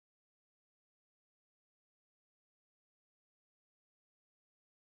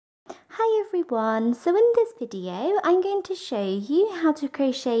Hi everyone, so in this video I'm going to show you how to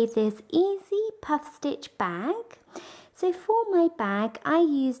crochet this easy puff stitch bag. So for my bag I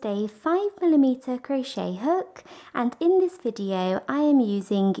used a 5mm crochet hook, and in this video I am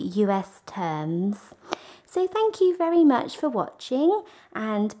using US terms. So thank you very much for watching,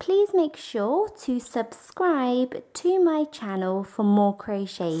 and please make sure to subscribe to my channel for more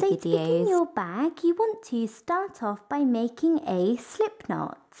crochet videos. So to begin your bag, you want to start off by making a slip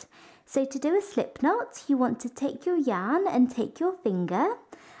knot. So to do a slip knot, you want to take your yarn and take your finger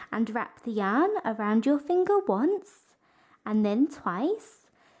and wrap the yarn around your finger once and then twice.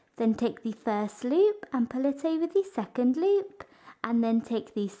 Then take the first loop and pull it over the second loop, and then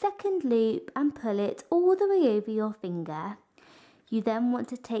take the second loop and pull it all the way over your finger. You then want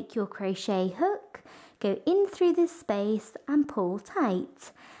to take your crochet hook, go in through this space and pull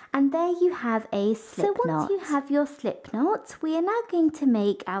tight. And there you have a slip knot. So once you have your slip knot, we are now going to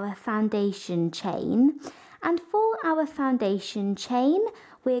make our foundation chain. And for our foundation chain,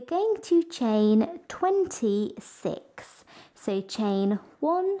 we're going to chain 26. So chain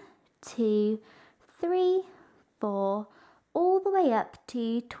 1, 2, 3, 4, all the way up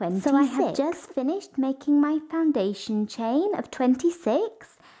to 26. So I have just finished making my foundation chain of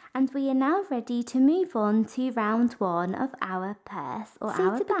 26. And we are now ready to move on to round 1 of our purse or our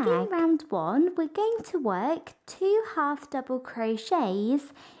bag. So to begin round 1, we're going to work 2 half double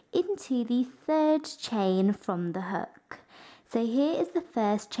crochets into the third chain from the hook. So here is the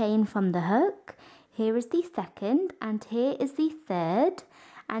first chain from the hook, here is the second, and here is the third.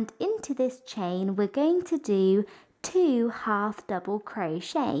 And into this chain we're going to do 2 half double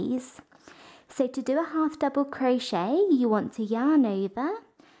crochets. So to do a half double crochet, you want to yarn over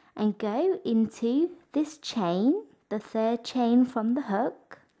and go into this chain, the third chain from the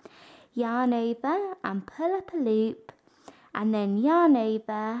hook, yarn over and pull up a loop, and then yarn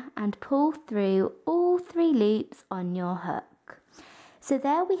over and pull through all 3 loops on your hook. So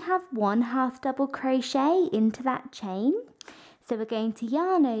there we have 1 half double crochet into that chain. So we're going to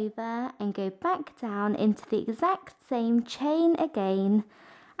yarn over and go back down into the exact same chain again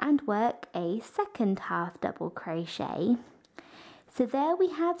and work a second half double crochet. So there we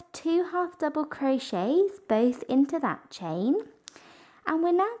have 2 half double crochets both into that chain, and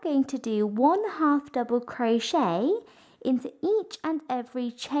we're now going to do 1 half double crochet into each and every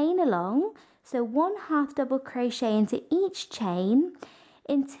chain along. So 1 half double crochet into each chain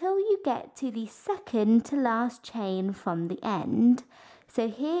until you get to the second to last chain from the end. So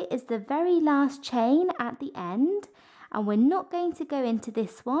here is the very last chain at the end, and we're not going to go into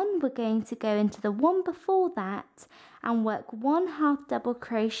this one, we're going to go into the one before that and work 1 half double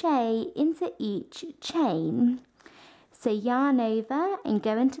crochet into each chain. So yarn over and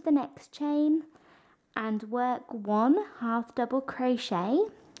go into the next chain and work 1 half double crochet,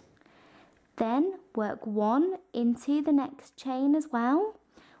 then work 1 into the next chain as well,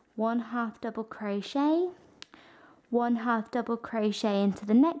 1 half double crochet, 1 half double crochet into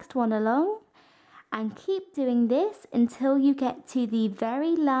the next one along, and keep doing this until you get to the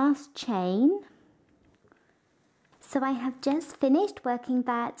very last chain. So I have just finished working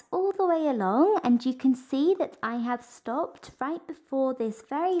that all the way along, and you can see that I have stopped right before this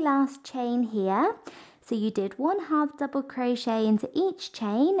very last chain here. So you did 1 half double crochet into each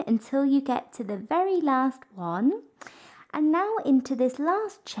chain until you get to the very last one. And now into this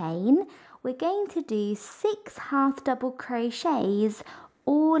last chain, we're going to do 6 half double crochets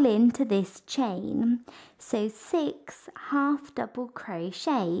all into this chain. So 6 half double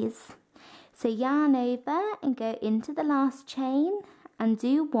crochets. So yarn over and go into the last chain and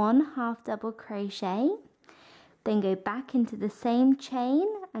do 1 half double crochet. Then go back into the same chain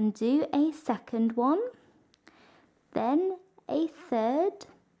and do a second one. Then a third.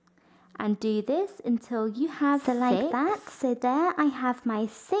 And do this until you have 6. Like that. So there I have my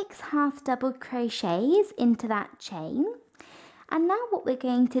 6 half double crochets into that chain. And now what we're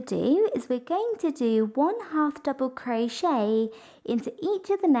going to do is we're going to do 1 half double crochet into each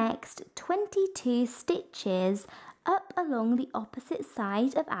of the next 22 stitches up along the opposite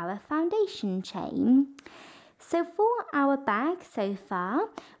side of our foundation chain. So for our bag so far,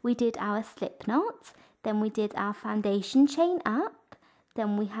 we did our slip knot, then we did our foundation chain up,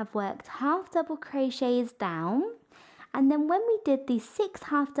 then we have worked half double crochets down, and then when we did the 6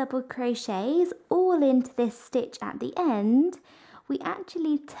 half double crochets all into this stitch at the end, we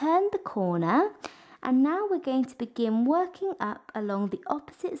actually turned the corner, and now we're going to begin working up along the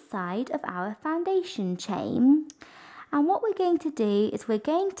opposite side of our foundation chain. And what we're going to do is we're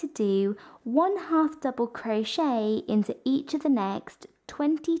going to do 1 half double crochet into each of the next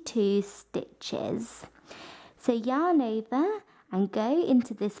 22 stitches. So yarn over and go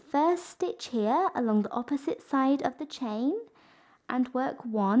into this first stitch here along the opposite side of the chain and work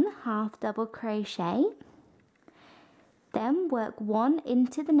 1 half double crochet. Then work 1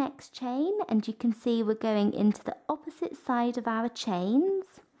 into the next chain, and you can see we're going into the opposite side of our chains.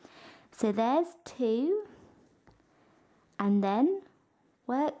 So there's 2, and then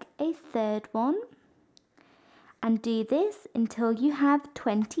work a third one, and do this until you have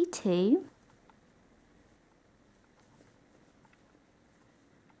 22.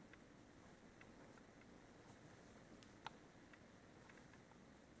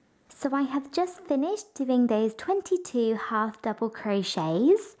 So I have just finished doing those 22 half double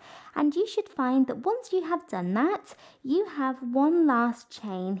crochets, and you should find that once you have done that, you have one last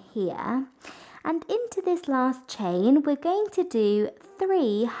chain here. And into this last chain, we're going to do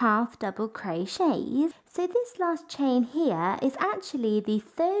 3 half double crochets. So this last chain here is actually the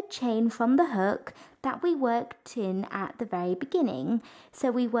third chain from the hook that we worked in at the very beginning.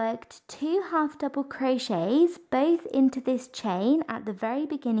 So we worked 2 half double crochets both into this chain at the very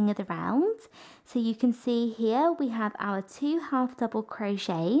beginning of the round. So you can see here we have our 2 half double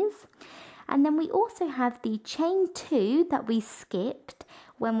crochets, and then we also have the chain 2 that we skipped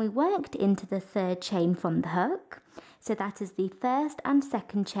when we worked into the third chain from the hook. So that is the first and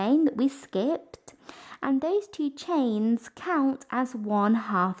second chain that we skipped, and those 2 chains count as 1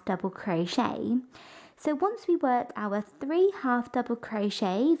 half double crochet. So once we work our 3 half double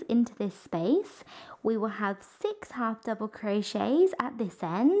crochets into this space, we will have 6 half double crochets at this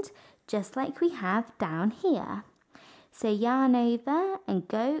end, just like we have down here. So yarn over and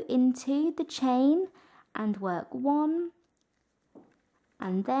go into the chain and work 1,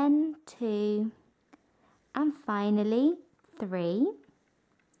 and then 2, and finally 3.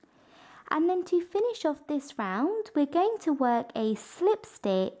 And then to finish off this round, we're going to work a slip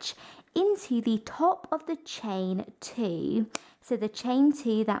stitch into the top of the chain 2. So the chain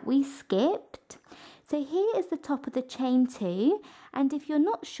 2 that we skipped. So here is the top of the chain 2, and if you're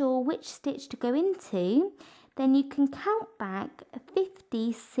not sure which stitch to go into, then you can count back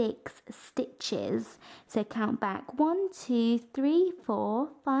 56 stitches. So count back 1, 2, 3, 4,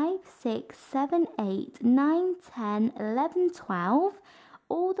 5, 6, 7, 8, 9, 10, 11, 12,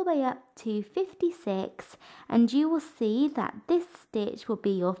 all the way up to 56, and you will see that this stitch will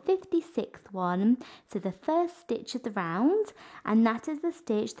be your 56th one, so the first stitch of the round, and that is the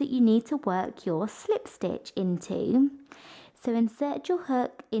stitch that you need to work your slip stitch into. So insert your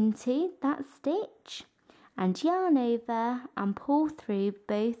hook into that stitch and yarn over and pull through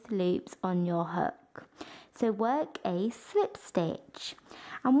both loops on your hook. So work a slip stitch.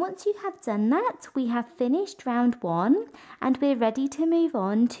 And once you have done that, we have finished round 1 and we're ready to move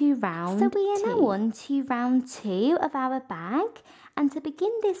on to round 2. So we are now on to round 2 of our bag, and to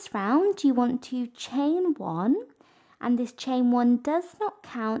begin this round you want to chain 1, and this chain 1 does not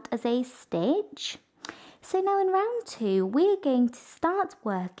count as a stitch. So now in round 2 we're going to start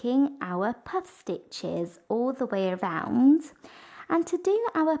working our puff stitches all the way around. And to do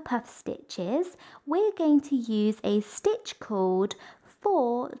our puff stitches, we're going to use a stitch called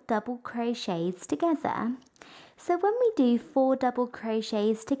 4 double crochets together. So when we do 4 double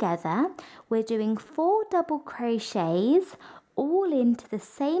crochets together, we're doing 4 double crochets all into the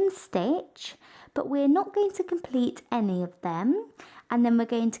same stitch, but we're not going to complete any of them, and then we're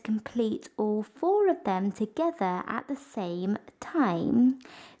going to complete all 4 of them together at the same time.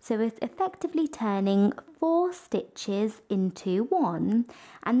 So it's effectively turning 4 stitches into 1,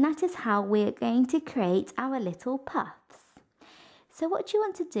 and that is how we're going to create our little puffs. So what you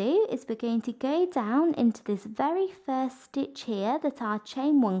want to do is we're going to go down into this very first stitch here that our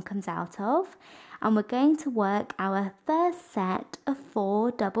chain 1 comes out of, and we're going to work our first set of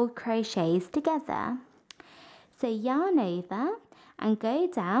 4 double crochets together. So yarn over and go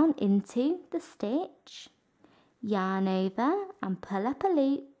down into the stitch, yarn over and pull up a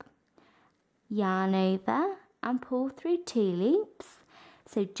loop, yarn over and pull through 2 loops,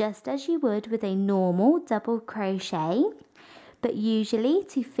 so just as you would with a normal double crochet. But usually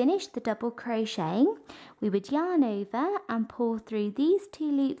to finish the double crochet, we would yarn over and pull through these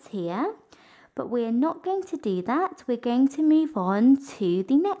 2 loops here, but we're not going to do that. We're going to move on to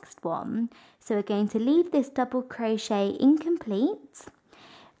the next one. So we're going to leave this double crochet incomplete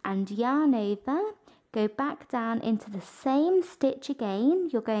and yarn over, go back down into the same stitch again.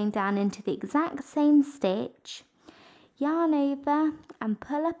 You're going down into the exact same stitch, yarn over and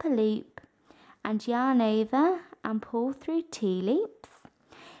pull up a loop, and yarn over and pull through 2 loops.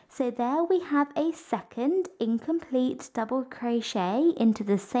 So there we have a second incomplete double crochet into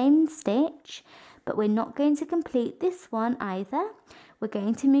the same stitch, but we're not going to complete this one either. We're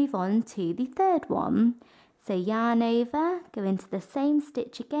going to move on to the third one. So yarn over, go into the same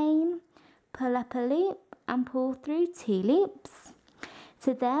stitch again, pull up a loop and pull through 2 loops.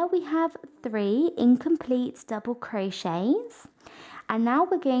 So there we have 3 incomplete double crochets, and now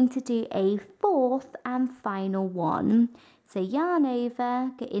we're going to do a 4th and final one. So yarn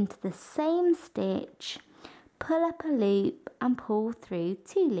over, go into the same stitch, pull up a loop and pull through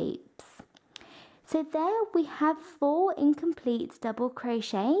 2 loops. So there we have 4 incomplete double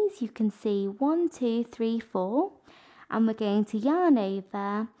crochets. You can see 1, 2, 3, 4, and we're going to yarn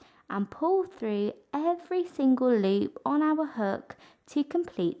over and pull through every single loop on our hook to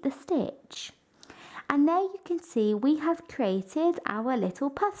complete the stitch. And there you can see we have created our little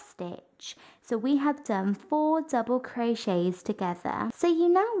puff stitch. So we have done 4 double crochets together. So you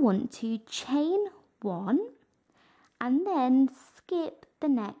now want to chain 1 and then skip the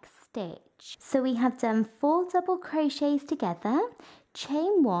next stitch. So we have done 4 double crochets together,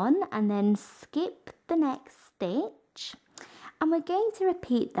 chain 1 and then skip the next stitch. And we're going to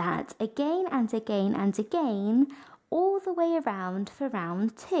repeat that again and again and again all the way around for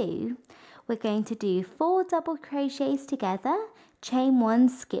round 2. We're going to do 4 double crochets together, chain 1,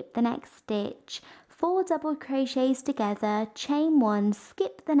 skip the next stitch, 4 double crochets together, chain 1,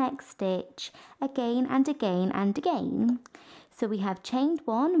 skip the next stitch, again and again and again. So we have chained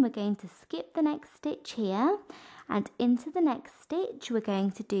 1, we're going to skip the next stitch here, and into the next stitch we're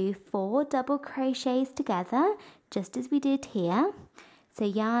going to do 4 double crochets together, just as we did here. So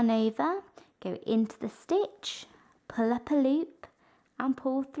yarn over, go into the stitch, pull up a loop and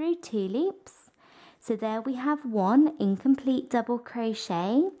pull through 2 loops. So there we have 1 incomplete double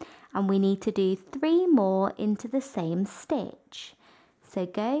crochet, and we need to do 3 more into the same stitch. So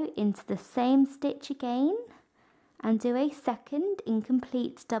go into the same stitch again and do a second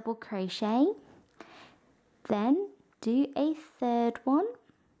incomplete double crochet, then do a 3rd one,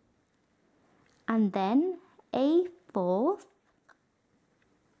 and then a 4th.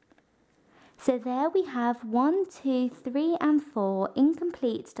 So there we have 1, 2, 3 and 4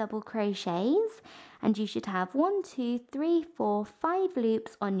 incomplete double crochets, and you should have 1, 2, 3, 4, 5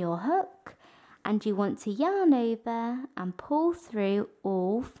 loops on your hook, and you want to yarn over and pull through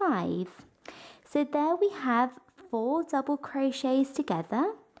all 5. So there we have 4 double crochets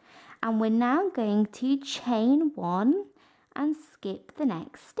together, and we're now going to chain 1 and skip the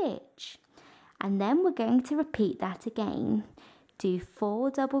next stitch, and then we're going to repeat that again. Do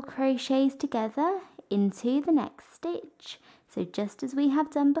 4 double crochets together into the next stitch, so just as we have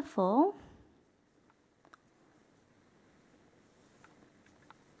done before.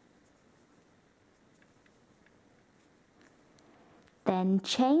 Then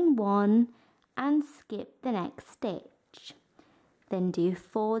chain 1 and skip the next stitch. Then do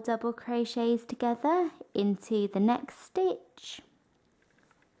 4 double crochets together into the next stitch.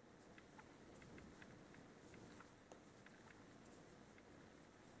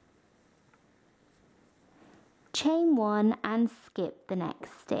 Chain 1 and skip the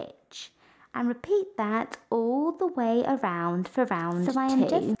next stitch, and repeat that all the way around for round 2. So I am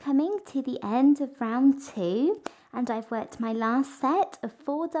just coming to the end of round 2, and I've worked my last set of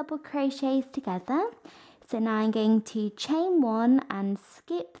 4 double crochets together. So now I'm going to chain 1 and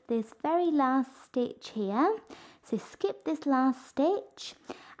skip this very last stitch here. So skip this last stitch,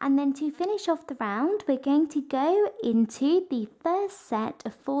 and then to finish off the round we're going to go into the first set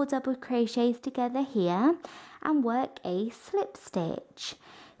of 4 double crochets together here and work a slip stitch.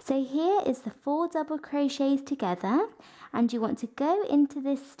 So here is the 4 double crochets together, and you want to go into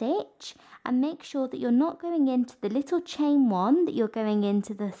this stitch and make sure that you're not going into the little chain 1, that you're going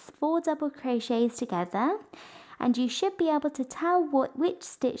into the 4 double crochets together, and you should be able to tell which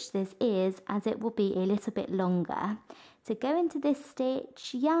stitch this is, as it will be a little bit longer. So go into this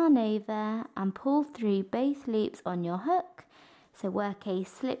stitch, yarn over and pull through both loops on your hook. So work a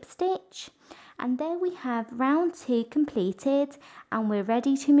slip stitch, and there we have round 2 completed, and we're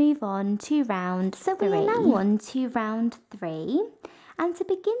ready to move on to round 3. So we are now on to round 3, and to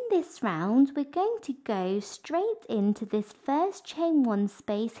begin this round we're going to go straight into this first chain 1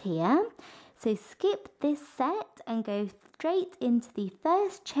 space here. So skip this set and go straight into the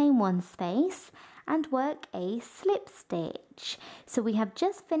first chain 1 space and work a slip stitch. So we have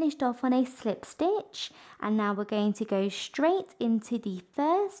just finished off on a slip stitch, and now we're going to go straight into the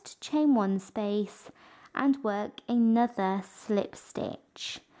first chain 1 space and work another slip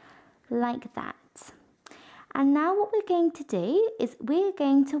stitch like that. And now what we're going to do is we're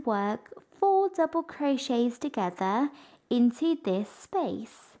going to work 4 double crochets together into this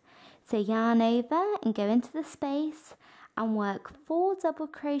space. So yarn over and go into the space and work 4 double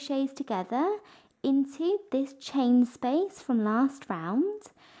crochets together into this chain space from last round.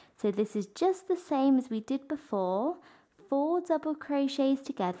 So this is just the same as we did before, 4 double crochets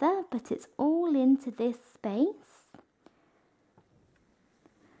together, but it's all into this space.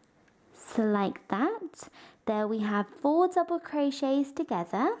 So like that, there we have 4 double crochets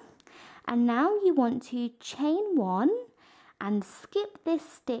together, and now you want to chain 1 and skip this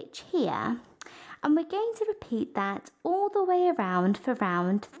stitch here, and we're going to repeat that all the way around for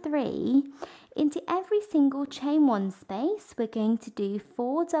round 3. Into every single chain 1 space we're going to do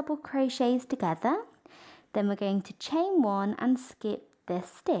 4 double crochets together, then we're going to chain 1 and skip this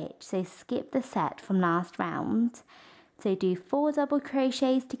stitch, so skip the set from last round. So do 4 double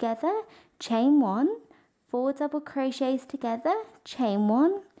crochets together, chain 1, 4 double crochets together, chain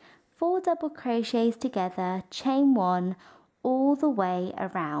 1, 4 double crochets together, chain 1, all the way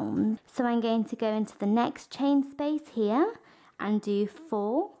around. So I'm going to go into the next chain space here and do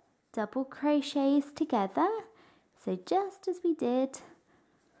 4 double crochets together. So just as we did,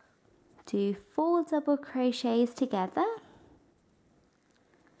 do 4 double crochets together,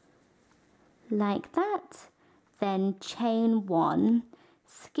 like that, then chain 1,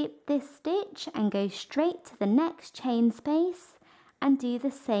 skip this stitch and go straight to the next chain space and do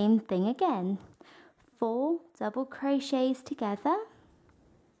the same thing again. 4 double crochets together,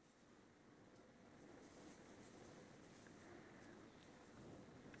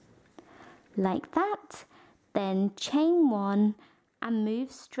 like that, then chain 1 and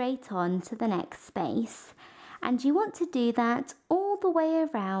move straight on to the next space, and you want to do that all the way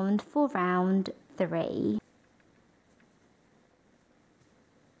around for round 3.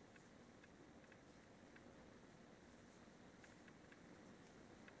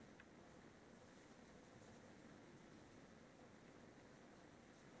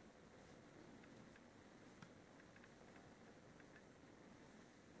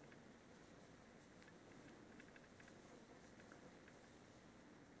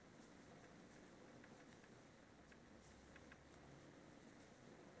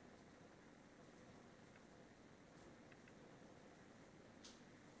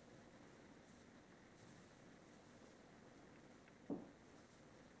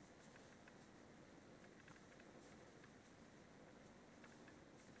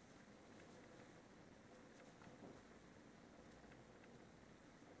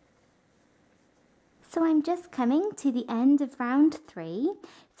 So I'm just coming to the end of round 3.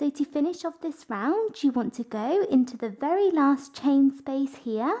 So to finish off this round, you want to go into the very last chain space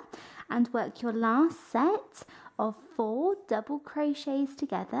here and work your last set of 4 double crochets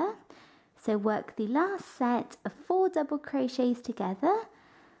together. So work the last set of 4 double crochets together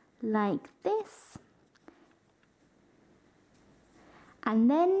like this, and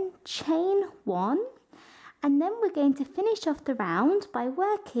then chain 1. And then we're going to finish off the round by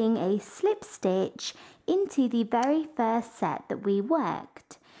working a slip stitch into the very first set that we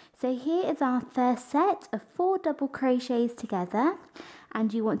worked. So here is our first set of 4 double crochets together,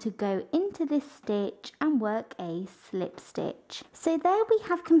 and you want to go into this stitch and work a slip stitch. So there we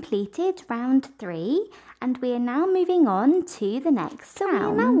have completed round 3, and we are now moving on to the next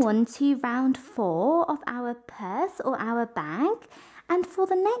round. We are now on to round 4 of our purse or our bag, and for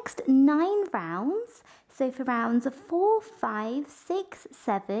the next 9 rounds, so for rounds 4, 5, 6,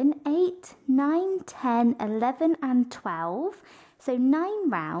 7, 8, 9, 10, 11 and 12, so 9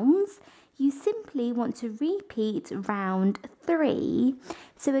 rounds, you simply want to repeat round 3.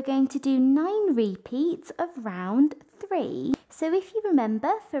 So we're going to do 9 repeats of round 3. So if you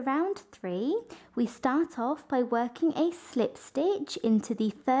remember, for round 3, we start off by working a slip stitch into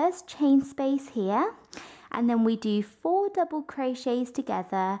the first chain space here, and then we do 4 double crochets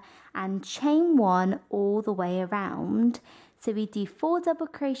together and chain 1 all the way around. So we do 4 double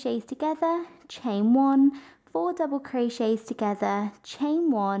crochets together, chain 1, 4 double crochets together,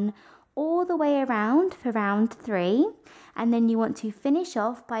 chain 1 all the way around for round 3, and then you want to finish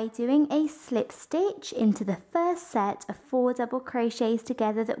off by doing a slip stitch into the first set of 4 double crochets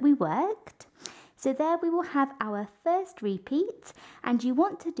together that we worked. So there we will have our first repeat, and you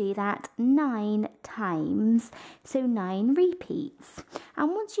want to do that 9 times, so 9 repeats.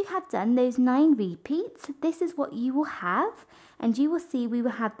 And once you have done those 9 repeats, this is what you will have, and you will see we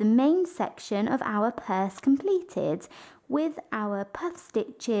will have the main section of our purse completed with our puff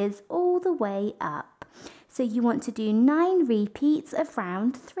stitches all the way up. So you want to do 9 repeats of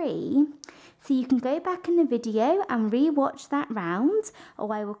round 3. So you can go back in the video and re-watch that round,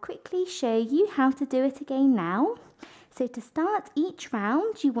 or I will quickly show you how to do it again now. So to start each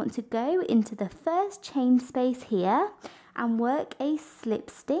round, you want to go into the first chain space here and work a slip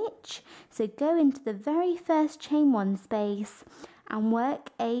stitch. So go into the very first chain 1 space and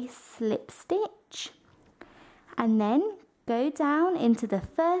work a slip stitch, and then go down into the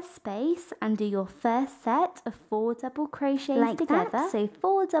first space and do your first set of 4 double crochets like together. So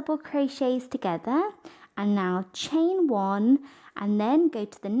 4 double crochets together, and now chain 1, and then go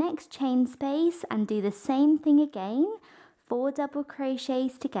to the next chain space and do the same thing again, 4 double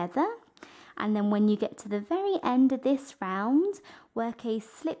crochets together. And then when you get to the very end of this round, work a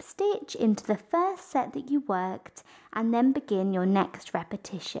slip stitch into the first set that you worked, and then begin your next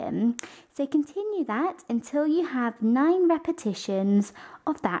repetition. So continue that until you have 9 repetitions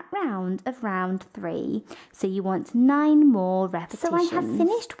of that round, of round 3. So you want 9 more repetitions. So I have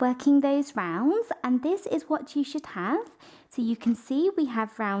finished working those rounds, and this is what you should have. So you can see we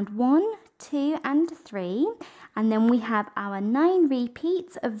have round 1, 2 and 3, and then we have our 9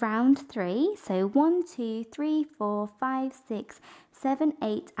 repeats of round 3. So 1, 2, 3, 4, 5, 6, 7,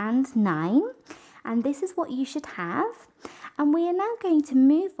 8 and 9. And this is what you should have. And we are now going to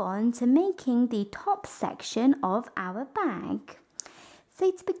move on to making the top section of our bag.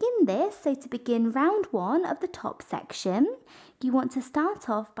 So to begin round 1 of the top section, you want to start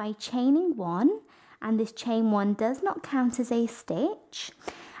off by chaining 1, and this chain 1 does not count as a stitch.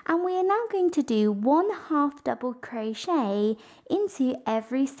 And we are now going to do 1 half double crochet into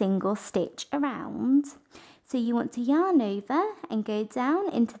every single stitch around. So you want to yarn over and go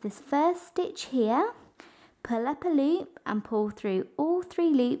down into this first stitch here, pull up a loop and pull through all 3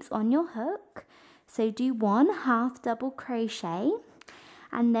 loops on your hook. So do 1 half double crochet,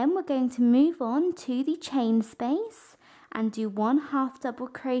 and then we're going to move on to the chain space and do 1 half double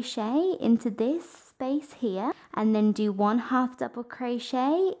crochet into this space here, and then do 1 half double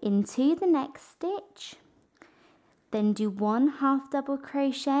crochet into the next stitch, then do 1 half double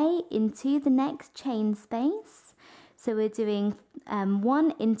crochet into the next chain space. So we're doing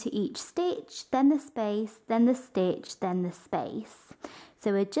 1 into each stitch, then the space, then the stitch, then the space.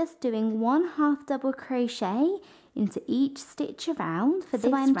 So we're just doing 1 half double crochet into each stitch around for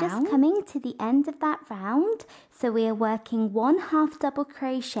this round. So I'm just coming to the end of that round. So we are working 1 half double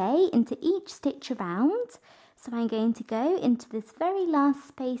crochet into each stitch around. So I'm going to go into this very last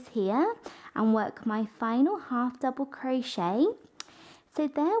space here and work my final half double crochet. So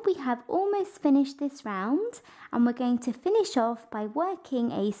there we have almost finished this round, and we're going to finish off by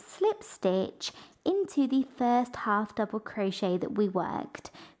working a slip stitch into the first half double crochet that we worked.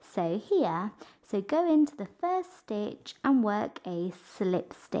 So here, so go into the first stitch and work a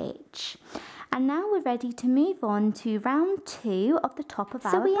slip stitch. And now we're ready to move on to round 2 of the top of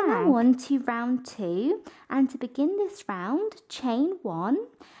our bag. So we are now on to round 2, and to begin this round, chain 1,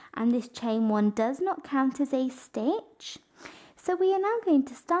 and this chain 1 does not count as a stitch. So we are now going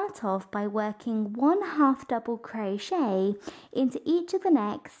to start off by working 1 half double crochet into each of the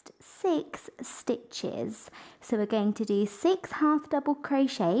next 6 stitches. So we're going to do 6 half double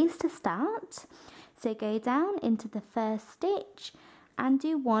crochets to start. So go down into the first stitch and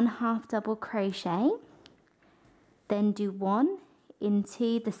do 1 half double crochet, then do 1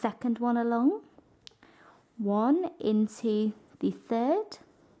 into the second one along, 1 into the third,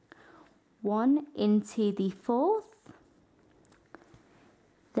 1 into the fourth,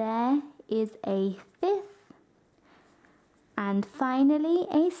 there is a 5th, and finally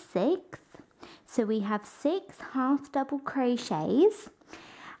a 6th. So we have 6 half double crochets,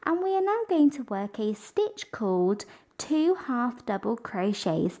 and we are now going to work a stitch called 2 half double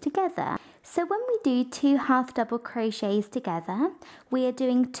crochets together. So when we do 2 half double crochets together, we are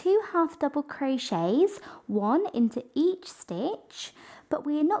doing 2 half double crochets, 1 into each stitch, but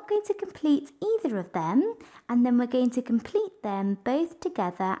we are not going to complete either of them, and then we're going to complete them both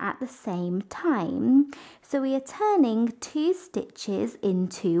together at the same time. So we are turning 2 stitches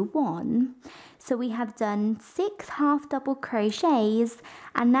into 1. So we have done 6 half double crochets,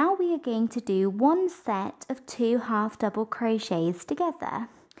 and now we are going to do 1 set of 2 half double crochets together.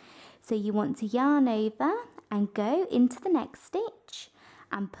 So you want to yarn over and go into the next stitch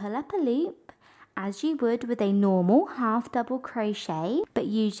and pull up a loop as you would with a normal half double crochet, but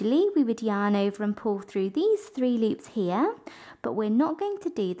usually we would yarn over and pull through these 3 loops here, but we're not going to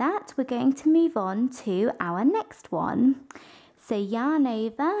do that. We're going to move on to our next one. So yarn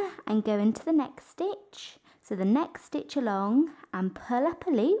over and go into the next stitch, so the next stitch along, and pull up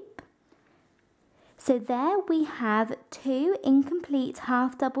a loop. So there we have 2 incomplete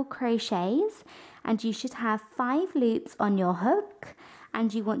half double crochets, and you should have 5 loops on your hook,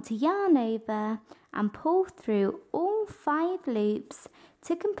 and you want to yarn over and pull through all 5 loops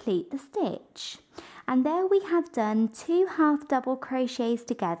to complete the stitch. And there we have done 2 half double crochets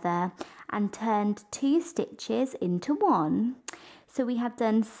together and turned 2 stitches into 1. So we have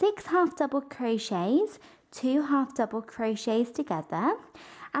done 6 half double crochets, 2 half double crochets together,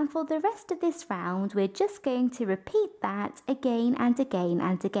 And for the rest of this round, we're just going to repeat that again and again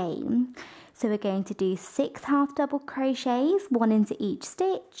and again. So we're going to do 6 half double crochets, 1 into each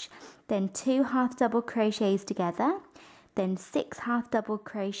stitch, then 2 half double crochets together, then 6 half double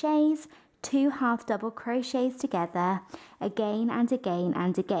crochets, 2 half double crochets together, again and again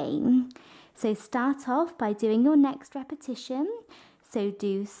and again. So start off by doing your next repetition. So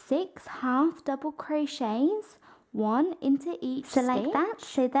do 6 half double crochets, 1 into each stitch. Like that.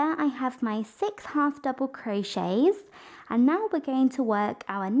 So there I have my 6 half double crochets, and now we're going to work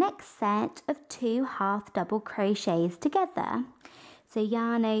our next set of 2 half double crochets together. So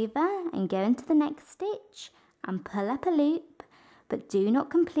yarn over and go into the next stitch and pull up a loop, but do not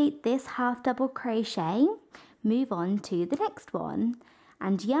complete this half double crochet. Move on to the next one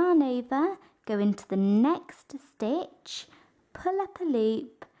and yarn over, go into the next stitch, pull up a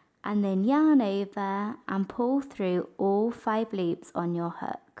loop, and then yarn over and pull through all 5 loops on your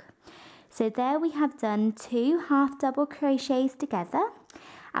hook. So there we have done 2 half double crochets together,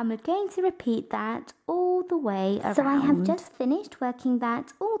 and we're going to repeat that all the way around. So I have just finished working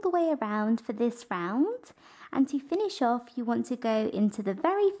that all the way around for this round, and to finish off you want to go into the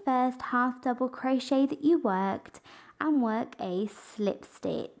very first half double crochet that you worked and work a slip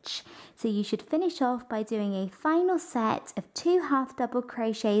stitch. So you should finish off by doing a final set of 2 half double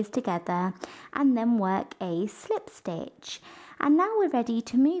crochets together and then work a slip stitch. And now we're ready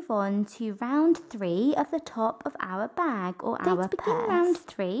to move on to round 3 of the top of our bag or our purse. To begin round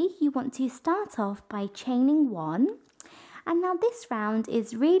 3, you want to start off by chaining 1. And now this round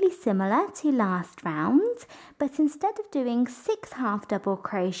is really similar to last round, but instead of doing 6 half double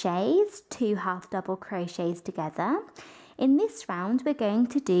crochets, 2 half double crochets together, in this round we're going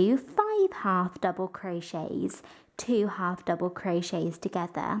to do 5 half double crochets, 2 half double crochets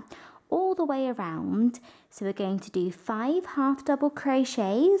together, all the way around. So we're going to do 5 half double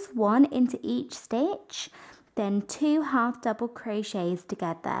crochets, 1 into each stitch, then 2 half double crochets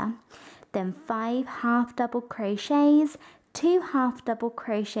together, then 5 half double crochets, 2 half double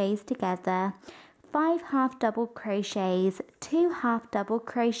crochets together, 5 half double crochets, 2 half double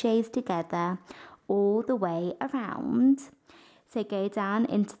crochets together, all the way around. So go down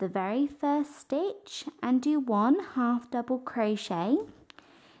into the very first stitch and do 1 half double crochet,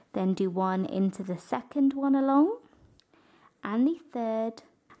 then do 1 into the second one along, and the third,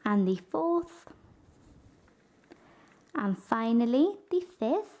 and the fourth, and finally the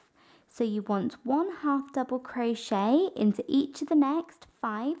fifth. So you want 1 half double crochet into each of the next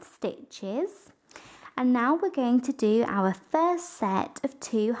 5 stitches. And now we're going to do our first set of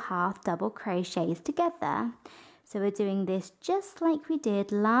 2 half double crochets together. So we're doing this just like we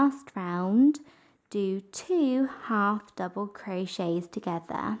did last round. Do 2 half double crochets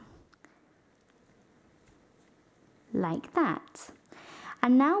together, like that.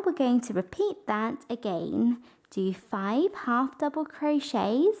 And now we're going to repeat that again. Do 5 half double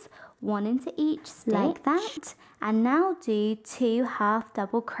crochets, 1 into each stitch, like that, and now do 2 half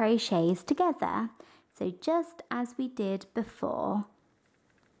double crochets together, so just as we did before.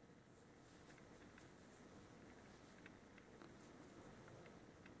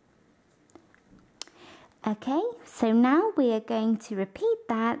 Okay, so now we are going to repeat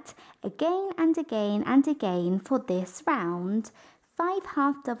that again and again and again for this round. 5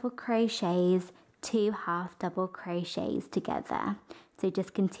 half double crochets, 2 half double crochets together. So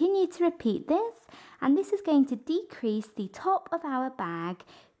just continue to repeat this, and this is going to decrease the top of our bag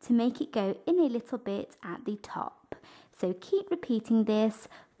to make it go in a little bit at the top. So keep repeating this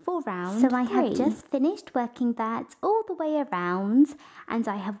for round 3. So I have just finished working that all the way around, and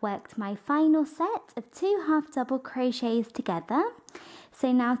I have worked my final set of 2 half double crochets together.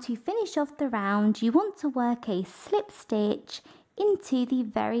 So now to finish off the round, you want to work a slip stitch into the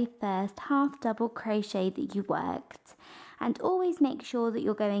very first half double crochet that you worked, and always make sure that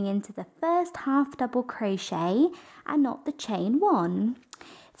you're going into the first half double crochet and not the chain 1.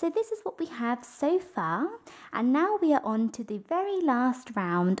 So this is what we have so far, and now we are on to the very last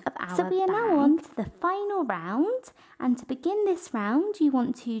round of our bag. So we are now on to the final round, and to begin this round you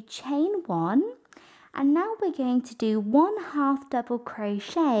want to chain 1, and now we're going to do 1 half double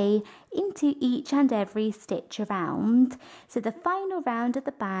crochet into each and every stitch around. So the final round of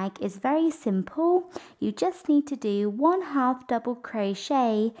the bag is very simple. You just need to do 1 half double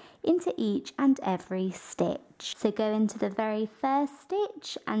crochet into each and every stitch. So go into the very first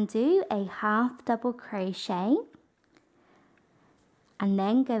stitch and do a half double crochet, and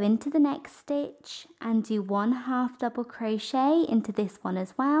then go into the next stitch and do 1 half double crochet into this one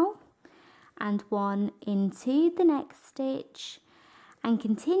as well, and 1 into the next stitch, and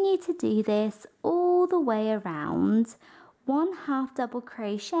continue to do this all the way around. 1 half double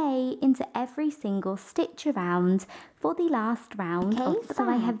crochet into every single stitch around for the last round of the bag. So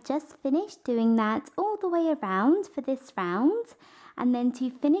I have just finished doing that all the way around for this round. And then to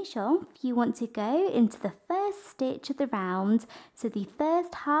finish off, you want to go into the first stitch of the round, so the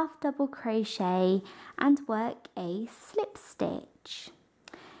first half double crochet, and work a slip stitch.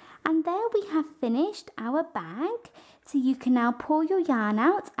 And there we have finished our bag. So you can now pull your yarn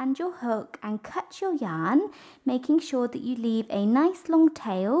out and your hook and cut your yarn, making sure that you leave a nice long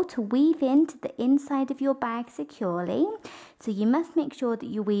tail to weave into the inside of your bag securely. So you must make sure that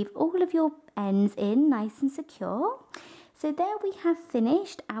you weave all of your ends in nice and secure. So there we have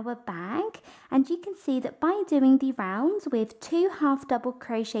finished our bag, and you can see that by doing the rounds with 2 half double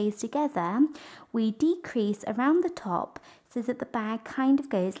crochets together, we decrease around the top so that the bag kind of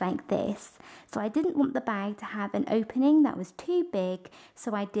goes like this. So I didn't want the bag to have an opening that was too big,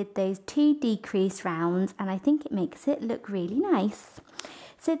 so I did those 2 decrease rounds, and I think it makes it look really nice.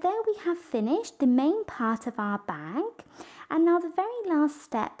 So there we have finished the main part of our bag, and now the very last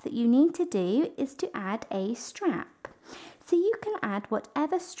step that you need to do is to add a strap. So you can add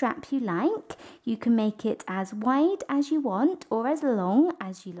whatever strap you like. You can make it as wide as you want or as long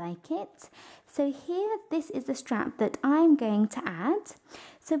as you like it. So here, this is the strap that I'm going to add.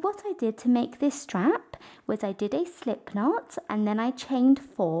 So what I did to make this strap was I did a slip knot, and then I chained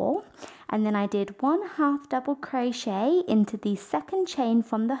 4, and then I did 1 half double crochet into the second chain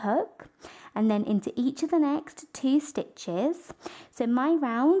from the hook, and then into each of the next 2 stitches. So my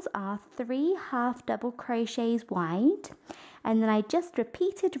rounds are 3 half double crochets wide, and then I just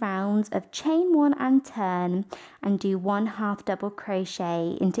repeated rounds of chain 1 and turn and do 1 half double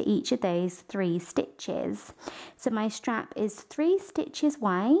crochet into each of those 3 stitches. So my strap is 3 stitches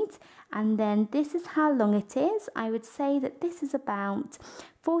wide, and then this is how long it is. I would say that this is about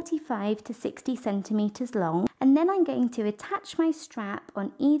 45 to 60 centimeters long. And then I'm going to attach my strap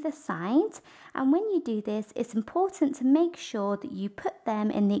on either side, and when you do this, it's important to make sure that you put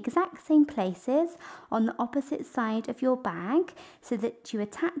them in the exact same places on the opposite side of your bag, so that you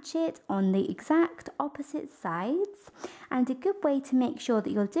attach it on the exact opposite sides. And a good way to make sure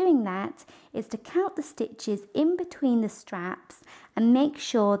that you're doing that is to count the stitches in between the straps and make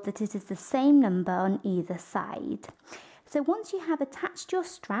sure that it is the same number on either side. So once you have attached your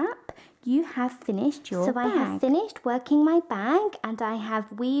strap, you have finished your bag. So I have finished working my bag, and I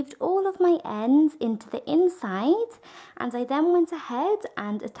have weaved all of my ends into the inside, and I then went ahead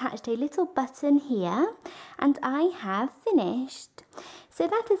and attached a little button here, and I have finished. So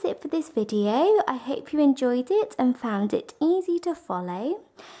that is it for this video. I hope you enjoyed it and found it easy to follow.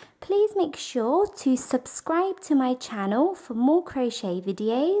 Please make sure to subscribe to my channel for more crochet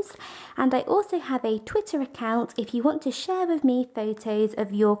videos, and I also have a Twitter account if you want to share with me photos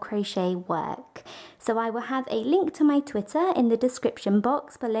of your crochet work. So I will have a link to my Twitter in the description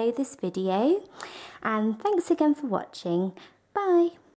box below this video, and thanks again for watching. Bye!